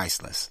it's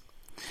priceless.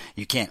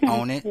 You can't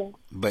own it,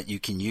 but you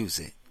can use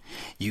it.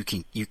 You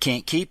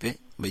can't keep it,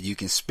 but you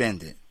can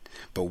spend it.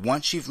 But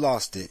once you've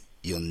lost it,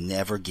 you'll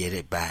never get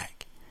it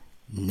back.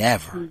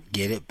 Never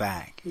get it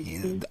back.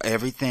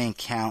 Everything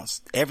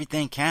counts.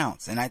 Everything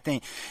counts. And I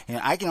think,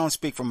 I can only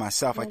speak for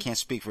myself. I can't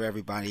speak for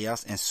everybody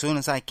else. As soon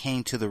as I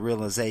came to the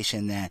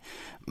realization that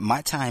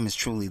my time is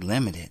truly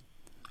limited,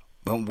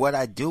 but what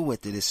I do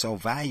with it is so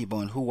valuable,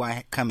 and who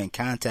I come in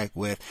contact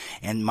with,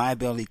 and my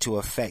ability to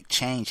affect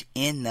change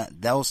in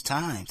those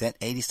times, that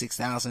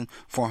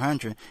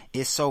 86,400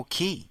 is so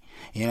key.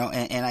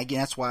 And again,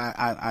 that's why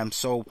I'm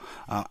so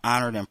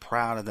honored and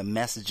proud of the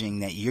messaging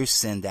that you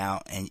send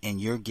out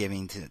and you're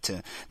giving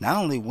to not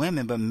only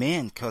women but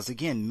men, because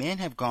again, men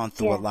have gone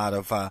through a lot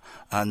of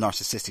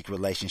narcissistic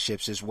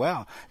relationships as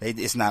well.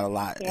 It's not a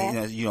lot,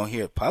 you don't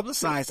hear it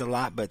publicized a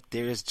lot, but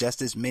there's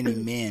just as many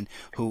men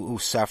who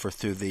suffer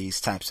through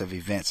these types of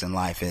events in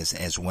life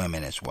as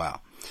women as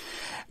well.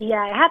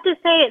 Yeah, I have to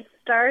say it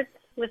starts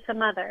with the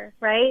mother,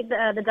 right?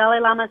 The Dalai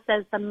Lama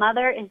says the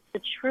mother is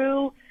the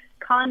true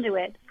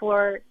conduit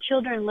for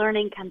children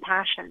learning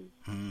compassion.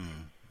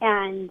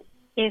 And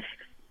if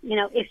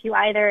you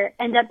either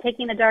end up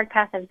taking the dark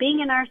path of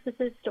being a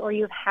narcissist, or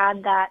you've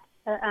had that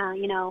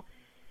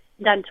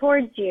done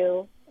towards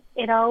you,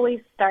 it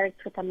always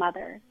starts with the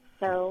mother.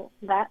 So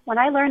that when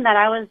I learned that,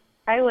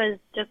 I was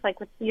just like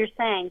what you're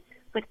saying,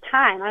 with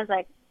time, I was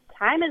like,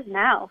 time is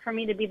now for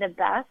me to be the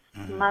best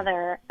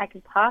mother I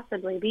could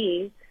possibly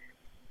be,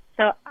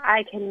 so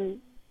I can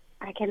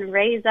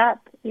raise up,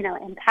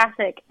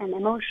 empathic and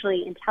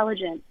emotionally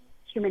intelligent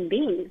human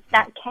beings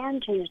that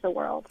can change the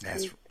world.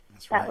 That's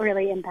right. That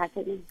really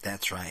impacted me.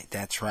 That's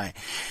right.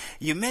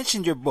 You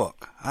mentioned your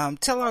book.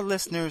 Tell our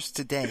listeners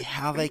today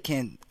how they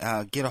can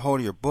get a hold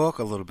of your book,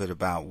 a little bit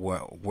about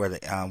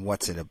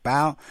what's it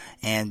about,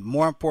 and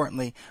more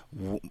importantly,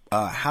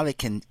 how they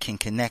can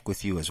connect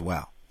with you as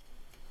well.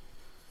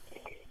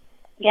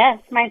 Yes,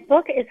 my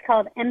book is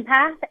called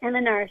Empath and the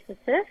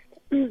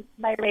Narcissist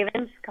by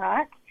Raven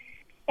Scott.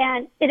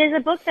 And it is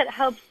a book that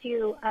helps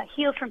you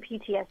heal from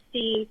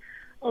PTSD,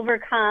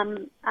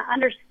 overcome,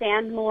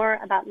 understand more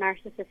about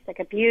narcissistic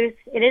abuse.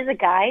 It is a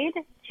guide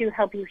to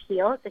help you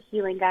heal. It's a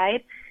healing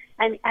guide.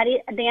 And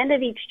at the end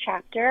of each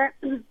chapter,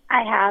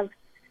 I have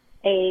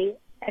a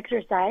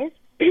exercise,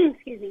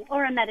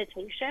 or a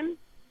meditation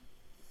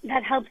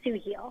that helps you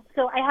heal.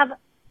 So I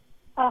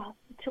have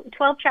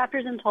 12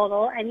 chapters in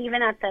total, and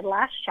even at the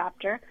last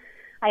chapter,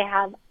 I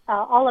have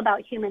all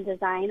about human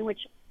design,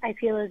 which I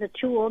feel is a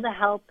tool to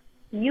help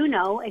you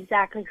know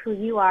exactly who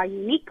you are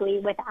uniquely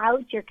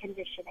without your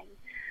conditioning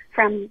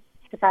from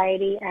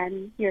society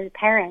and your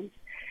parents.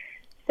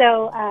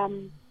 So,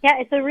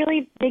 it's a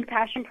really big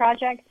passion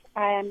project.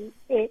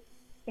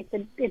 It's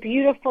a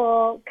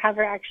beautiful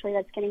cover, actually,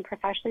 that's getting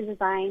professionally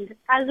designed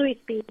as we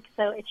speak.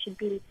 So it should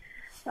be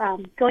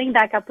going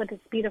back up with this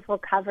beautiful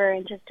cover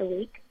in just a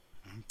week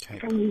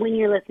from when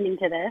you're listening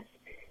to this.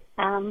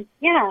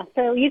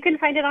 So you can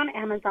find it on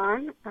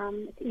Amazon.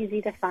 It's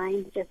easy to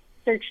find. Just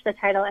search the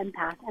title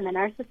Empath and the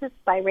Narcissist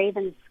by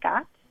Raven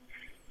Scott.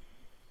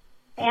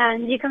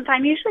 And you can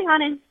find me usually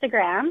on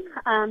Instagram,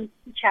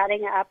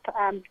 chatting up,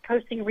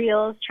 posting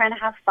reels, trying to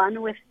have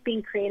fun with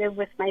being creative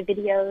with my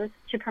videos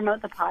to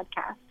promote the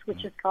podcast,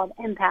 which is called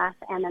Empath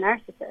and the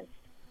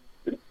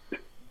Narcissist.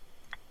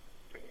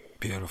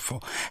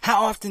 Beautiful.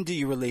 How often do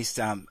you release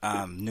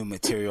new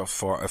material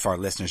for if our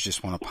listeners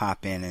just want to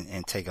pop in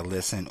and take a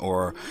listen,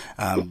 or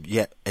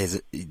they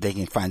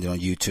can find it on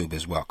YouTube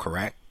as well,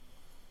 correct?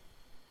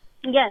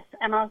 Yes,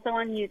 I'm also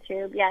on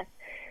YouTube, yes.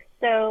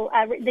 So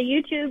the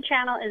YouTube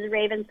channel is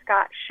Raven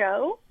Scott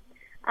Show,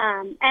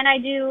 and I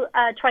do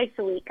twice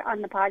a week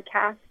on the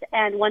podcast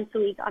and once a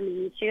week on the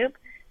YouTube.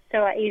 So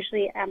I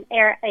usually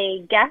air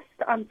a guest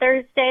on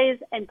Thursdays,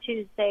 and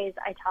Tuesdays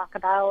I talk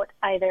about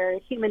either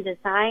human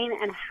design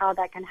and how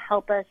that can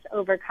help us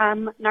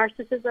overcome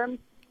narcissism,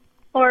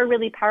 or a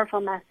really powerful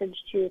message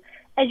to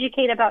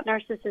educate about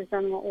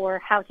narcissism or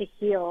how to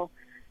heal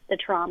the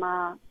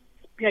trauma.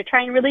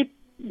 Try and really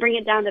bring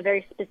it down to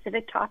very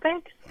specific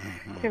topics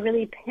to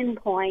really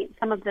pinpoint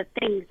some of the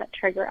things that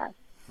trigger us.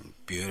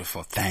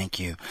 Beautiful. Thank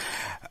you.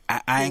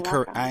 I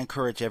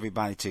encourage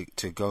everybody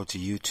to go to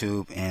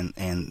YouTube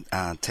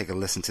and take a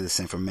listen to this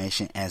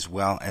information, as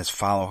well as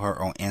follow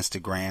her on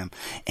Instagram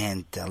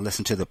and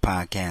listen to the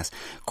podcast.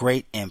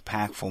 Great,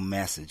 impactful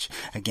message.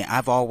 Again,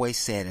 I've always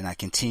said, and I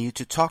continue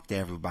to talk to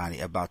everybody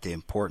about the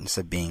importance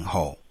of being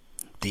whole.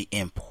 The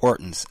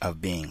importance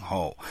of being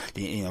whole.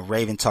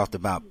 Raven talked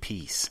about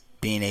peace.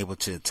 being able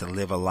to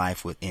live a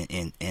life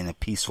in a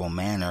peaceful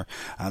manner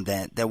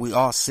that we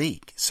all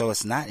seek. So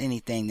it's not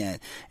anything that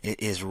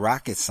is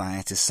rocket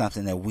science. It's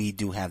something that we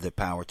do have the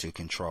power to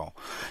control.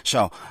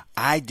 So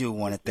I do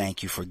want to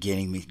thank you for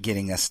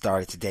getting us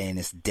started today in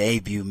this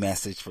debut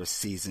message for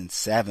season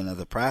 7 of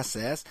The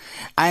Process.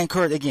 I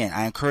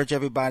encourage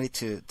everybody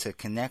to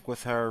connect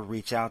with her,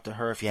 reach out to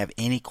her. If you have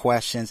any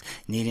questions,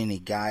 need any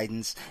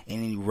guidance,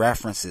 any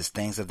references,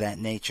 things of that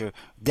nature,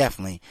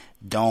 definitely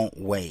don't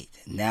wait.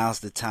 Now's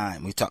the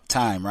time. We talk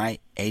time, right?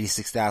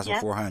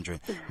 86,400.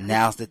 Yep.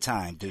 Now's the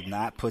time. Do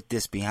not put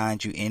this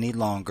behind you any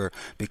longer,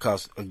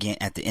 because again,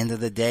 at the end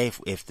of the day,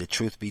 if the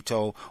truth be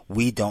told,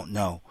 we don't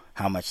know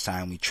how much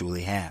time we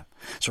truly have.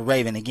 So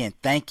Raven, again,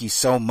 thank you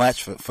so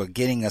much for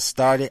getting us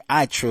started.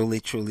 I truly,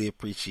 truly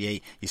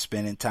appreciate you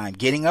spending time,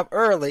 getting up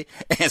early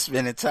and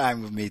spending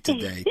time with me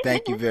today.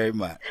 Thank you very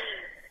much.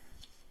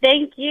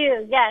 Thank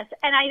you. Yes.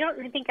 And I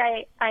don't think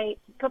I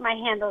put my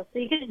handle, so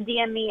you can just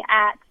DM me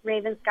at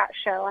Raven Scott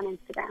Show on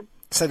Instagram.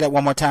 Say that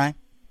one more time.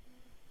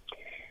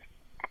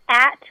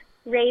 At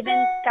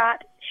Raven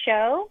Scott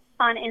Show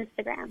on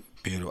Instagram.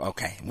 Beautiful.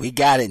 Okay. We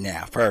got it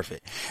now.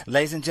 Perfect.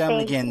 Ladies and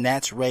gentlemen, Thank you.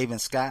 That's Raven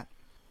Scott.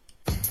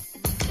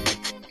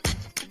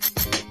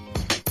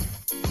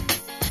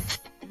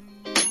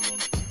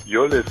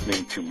 You're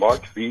listening to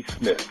Mark V.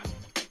 Smith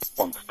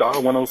on Star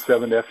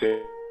 107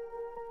 FM.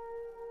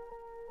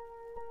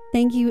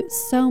 Thank you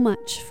so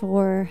much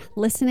for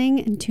listening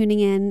and tuning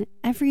in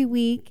every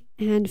week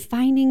and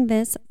finding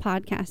this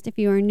podcast. If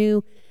you are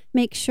new,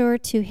 make sure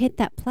to hit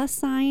that plus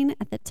sign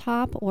at the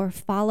top or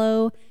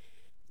follow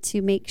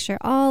to make sure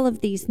all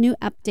of these new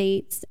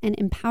updates and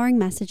empowering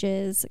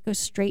messages go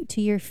straight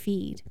to your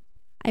feed.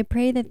 I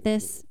pray that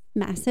this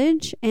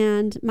message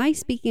and my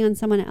speaking on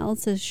someone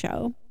else's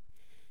show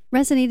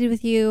resonated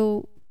with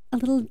you a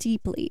little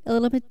deeply, a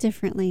little bit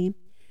differently,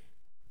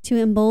 to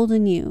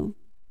embolden you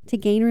to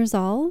gain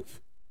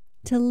resolve,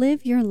 to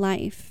live your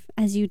life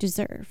as you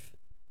deserve,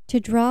 to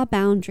draw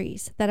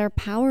boundaries that are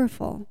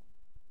powerful,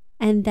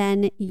 and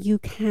then you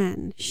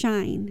can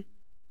shine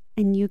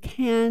and you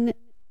can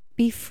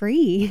be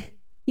free.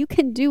 You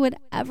can do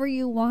whatever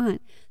you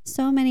want.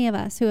 So many of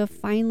us who have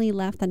finally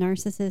left the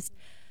narcissist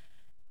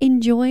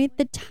enjoy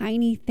the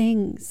tiny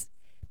things.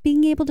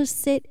 Being able to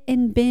sit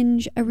and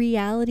binge a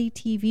reality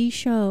TV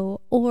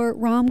show or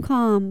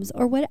rom-coms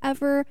or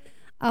whatever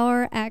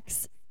our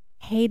ex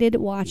hated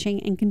watching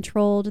and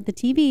controlled the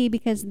TV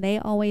because they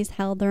always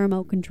held the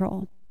remote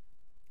control.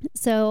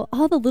 So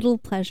all the little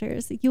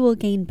pleasures you will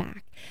gain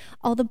back,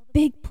 all the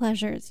big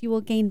pleasures you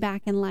will gain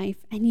back in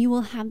life, and you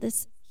will have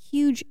this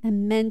huge,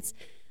 immense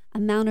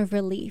amount of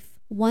relief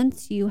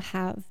once you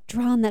have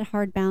drawn that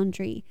hard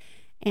boundary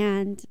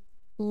and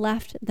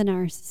left the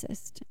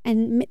narcissist.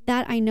 And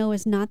that, I know,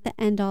 is not the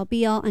end all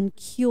be all and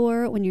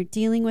cure when you're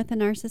dealing with a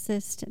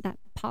narcissist that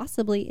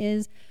possibly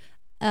is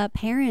a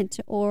parent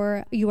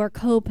or you are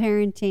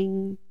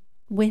co-parenting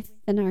with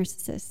the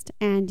narcissist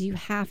and you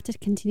have to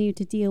continue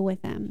to deal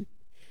with them.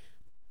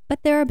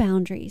 But there are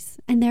boundaries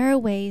and there are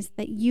ways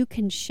that you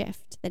can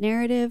shift the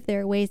narrative.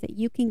 There are ways that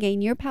you can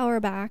gain your power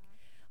back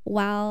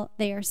while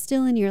they are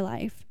still in your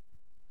life.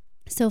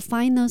 So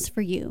find those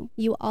for you.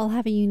 You all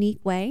have a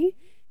unique way.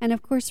 And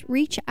of course,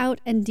 reach out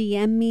and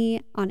DM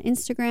me on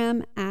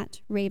Instagram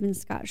at Raven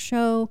Scott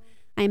Show.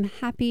 I'm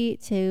happy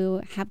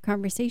to have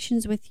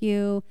conversations with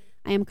you.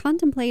 I am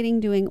contemplating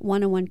doing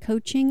one-on-one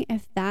coaching.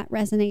 If that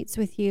resonates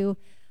with you,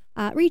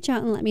 reach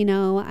out and let me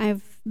know.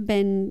 I've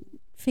been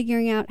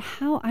figuring out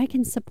how I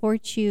can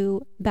support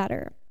you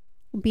better,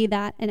 be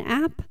that an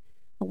app,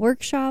 a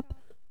workshop,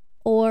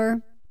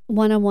 or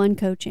one-on-one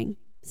coaching.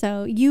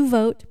 So you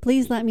vote.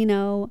 Please let me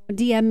know.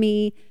 DM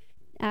me.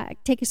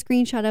 Take a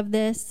screenshot of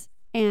this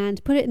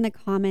and put it in the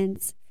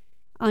comments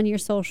on your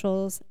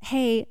socials.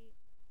 Hey,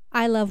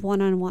 I love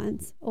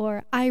one-on-ones,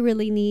 or I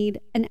really need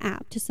an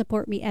app to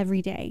support me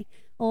every day,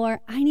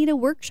 or I need a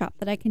workshop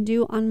that I can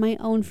do on my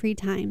own free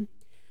time.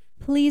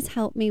 Please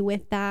help me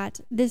with that.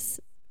 This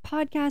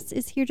podcast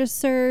is here to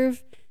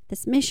serve.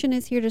 This mission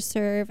is here to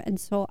serve. And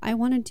so I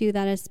want to do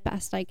that as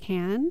best I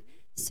can.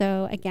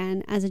 So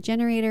again, as a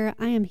generator,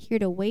 I am here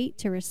to wait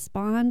to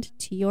respond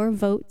to your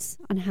votes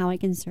on how I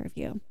can serve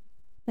you.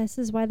 This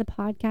is why the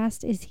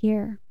podcast is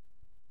here.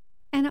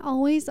 And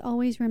always,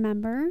 always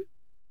remember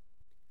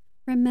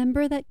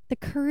that the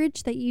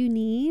courage that you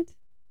need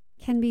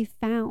can be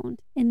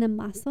found in the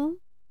muscle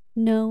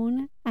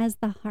known as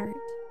the heart.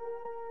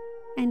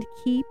 And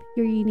keep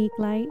your unique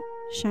light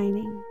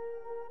shining.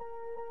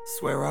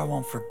 Swear I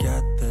won't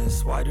forget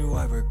this, why do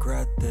I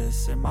regret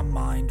this? In my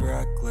mind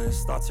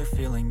reckless, thoughts are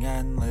feeling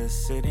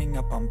endless. Sitting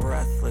up, I'm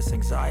breathless,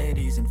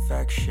 anxiety's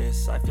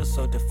infectious. I feel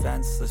so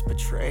defenseless,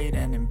 betrayed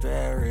and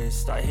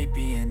embarrassed. I hate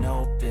being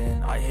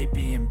open, I hate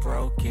being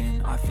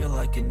broken. I feel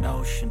like an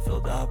ocean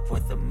filled up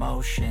with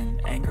emotion.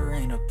 Anger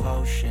ain't a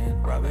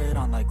potion, rub it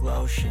on like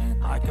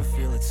lotion. I can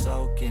feel it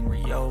soaking,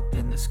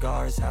 reopen, the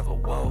scars have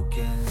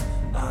awoken.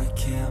 I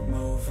can't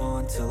move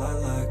on till I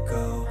let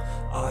go.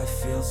 I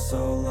feel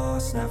so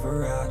lost now,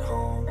 never at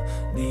home.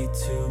 Need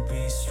to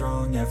be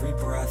strong, every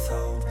breath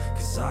hold,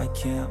 'cause I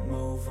can't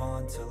move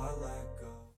on till I let